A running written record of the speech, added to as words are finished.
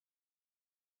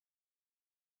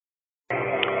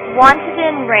once it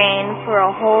didn't rain for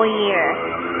a whole year.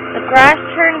 The grass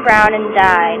turned brown and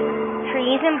died.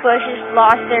 Trees and bushes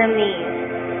lost their leaves.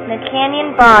 In the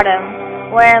canyon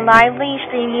bottom, where a lively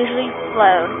stream usually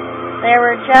flowed, there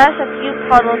were just a few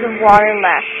puddles of water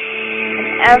left.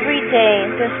 And every day,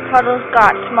 those puddles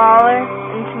got smaller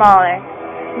and smaller.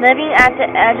 Living at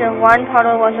the edge of one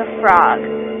puddle was a frog.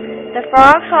 The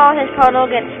frog saw his puddle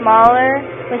get smaller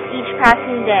with each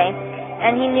passing day,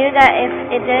 and he knew that if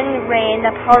it didn't rain,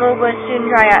 the puddle would soon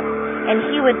dry up, and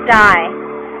he would die.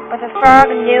 But the frog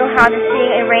knew how to sing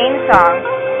a rain song,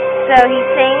 so he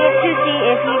sang it to see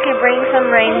if he could bring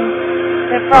some rain.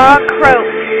 The frog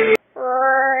croaked,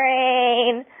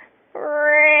 "Rain,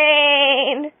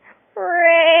 rain,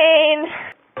 rain."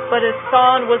 But his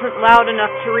song wasn't loud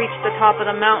enough to reach the top of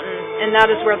the mountain, and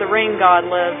that is where the rain god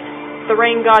lived. The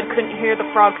rain god couldn't hear the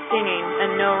frog singing,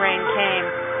 and no rain came.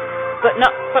 But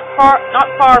not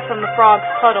far from the frog's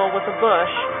puddle was a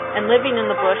bush, and living in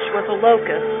the bush was a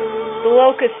locust. The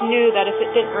locust knew that if it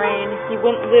didn't rain, he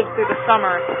wouldn't live through the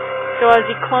summer. So as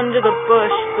he clung to the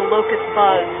bush, the locust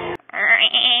buzzed.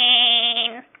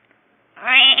 Rain,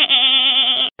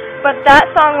 rain. But that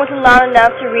song wasn't loud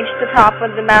enough to reach the top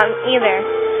of the mountain either.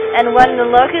 And when the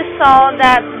locust saw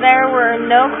that there were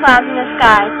no clouds in the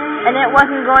sky, and it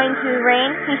wasn't going to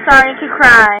rain, he started to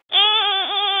cry.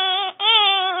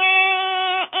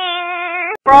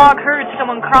 The frog heard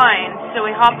someone crying, so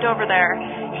he hopped over there.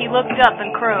 He looked up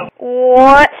and croaked,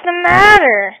 "What's the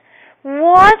matter?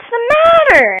 What's the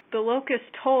matter?" The locust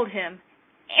told him,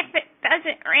 "If it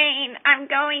doesn't rain, I'm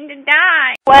going to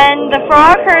die." When the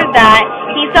frog heard that,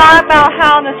 he thought about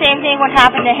how the same thing would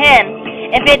happen to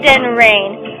him if it didn't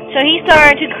rain. So he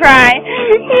started to cry.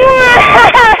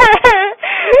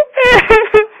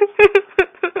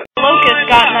 The locust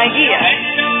got an idea.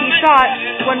 He thought,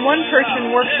 when one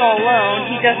person works all alone,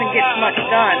 he doesn't get much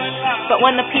done. But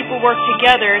when the people work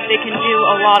together, they can do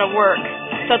a lot of work.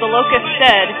 So the locust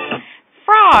said,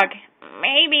 "Frog,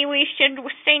 maybe we should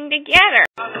sing together."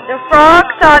 The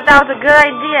frog thought that was a good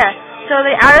idea, so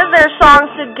they added their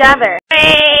songs together.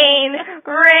 Rain,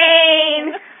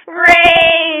 rain,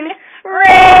 rain,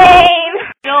 rain.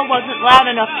 Still wasn't loud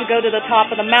enough to go to the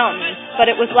top of the mountain, but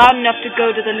it was loud enough to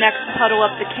go to the next puddle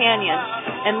up the canyon.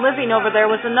 And living over there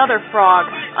was another frog.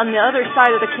 On the other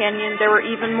side of the canyon, there were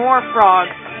even more frogs.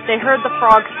 They heard the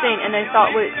frogs sing, and they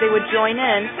thought they would join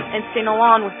in and sing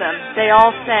along with them. They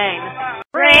all sang,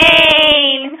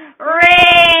 "Rain,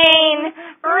 rain,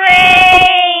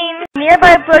 rain."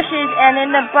 Nearby bushes and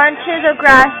in the bunches of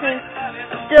grasses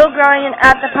still growing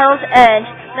at the puddle's edge,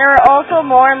 there were also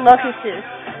more locusts.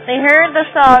 They heard the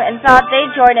song and thought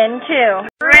they'd join in too.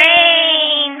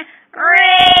 Rain,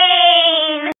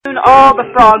 rain. Soon all the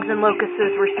frogs and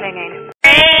locusts were singing,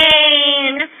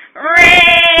 "Rain,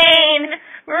 rain,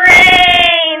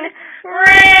 rain,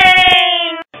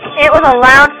 rain." It was a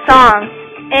loud song.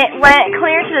 It went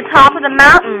clear to the top of the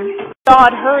mountain.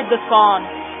 God heard the song.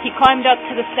 He climbed up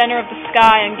to the center of the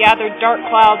sky and gathered dark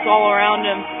clouds all around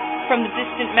him. From the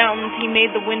distant mountains, he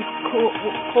made the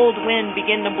cold wind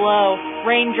begin to blow.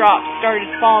 Raindrops started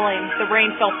falling. The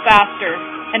rain fell faster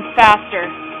and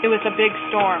faster. It was a big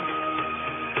storm.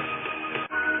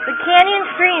 The canyon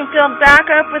stream filled back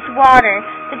up with water.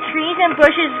 The trees and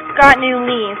bushes got new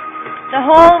leaves. The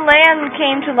whole land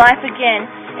came to life again.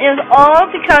 It was all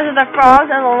because of the frogs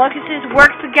and the locusts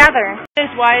worked together. That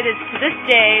is why it is to this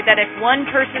day that if one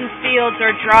person's fields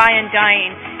are dry and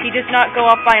dying, he does not go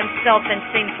up by himself and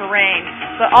sing for rain,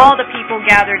 but all the people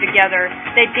gather together.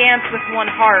 They dance with one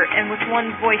heart, and with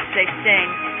one voice they sing,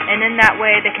 and in that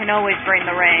way they can always bring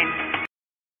the rain.